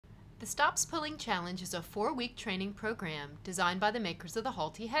The Stops Pulling Challenge is a 4-week training program designed by the makers of the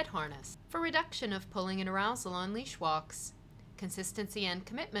Halti head harness for reduction of pulling and arousal on leash walks. Consistency and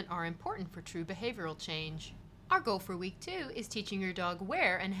commitment are important for true behavioral change. Our goal for week 2 is teaching your dog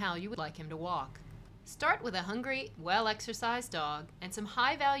where and how you would like him to walk. Start with a hungry, well-exercised dog and some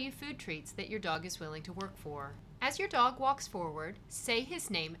high-value food treats that your dog is willing to work for. As your dog walks forward, say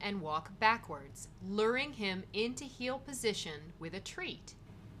his name and walk backwards, luring him into heel position with a treat.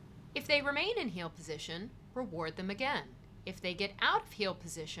 If they remain in heel position, reward them again. If they get out of heel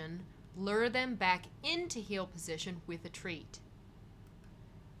position, lure them back into heel position with a treat.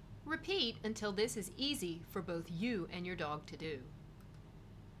 Repeat until this is easy for both you and your dog to do.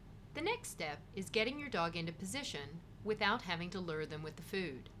 The next step is getting your dog into position without having to lure them with the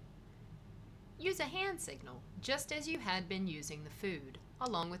food. Use a hand signal, just as you had been using the food,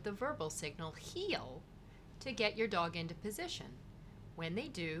 along with the verbal signal heel, to get your dog into position. When they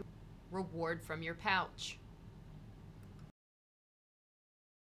do, reward from your pouch.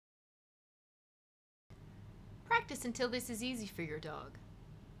 Practice until this is easy for your dog.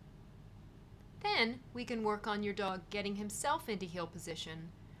 Then we can work on your dog getting himself into heel position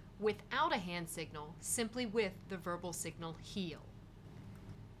without a hand signal, simply with the verbal signal heel.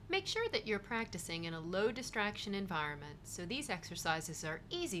 Make sure that you're practicing in a low distraction environment so these exercises are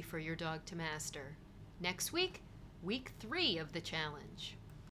easy for your dog to master. Next week, week 3 of the challenge.